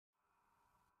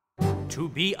To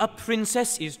be a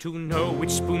princess is to know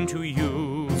which spoon to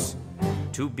use.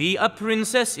 To be a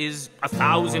princess is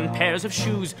 1,000 pairs of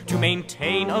shoes. To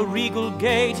maintain a regal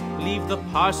gait, leave the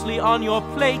parsley on your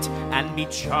plate, and be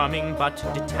charming but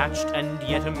detached and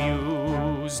yet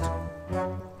amused.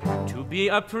 To be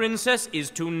a princess is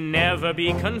to never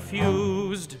be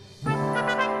confused.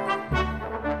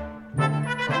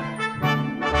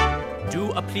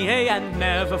 Do a plie and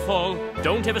never fall.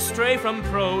 Don't ever stray from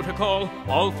protocol.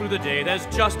 All through the day there's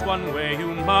just one way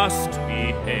you must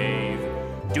behave.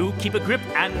 Do keep a grip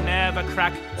and never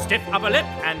crack. Stiff upper lip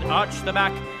and arch the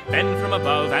back. Bend from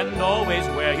above and always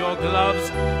wear your gloves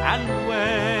and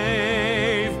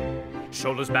wave.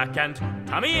 Shoulders back and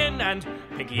tummy in and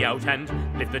pinky out and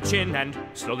lift the chin and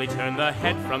slowly turn the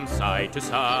head from side to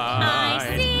side.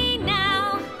 I see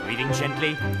now. Breathing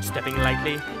gently, stepping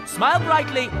lightly, smile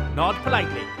brightly, nod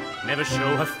politely. Never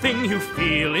show a thing you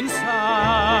feel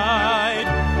inside.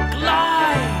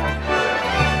 Glide!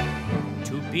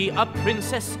 To be a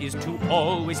princess is to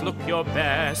always look your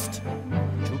best.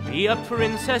 To be a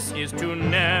princess is to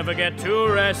never get to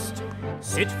rest.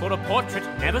 Sit for a portrait,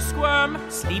 never squirm.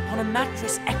 Sleep on a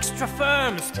mattress, extra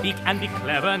firm. Speak and be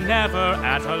clever, never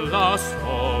at a loss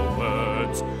for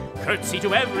words. Curtsy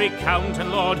to every count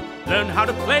and lord. Learn how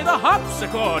to play the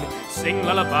harpsichord. Sing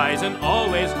lullabies and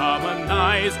always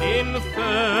harmonize in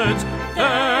thirds,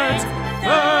 thirds,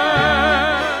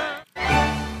 thirds.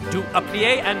 Do a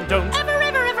plie and don't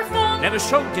Ever fall. never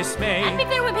show dismay. And be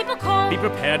clear when people call. Be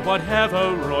prepared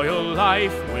whatever royal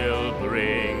life will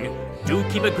bring. Do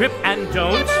keep a grip and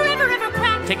don't Ever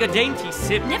crack. take a dainty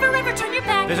sip. Never ever turn your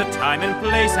back. There's a time and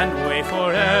place and way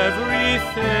for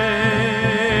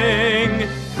everything.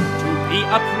 To be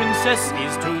a princess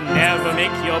is to never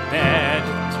make your bed.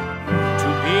 To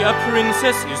be a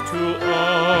princess is to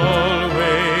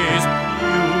always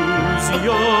use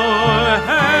your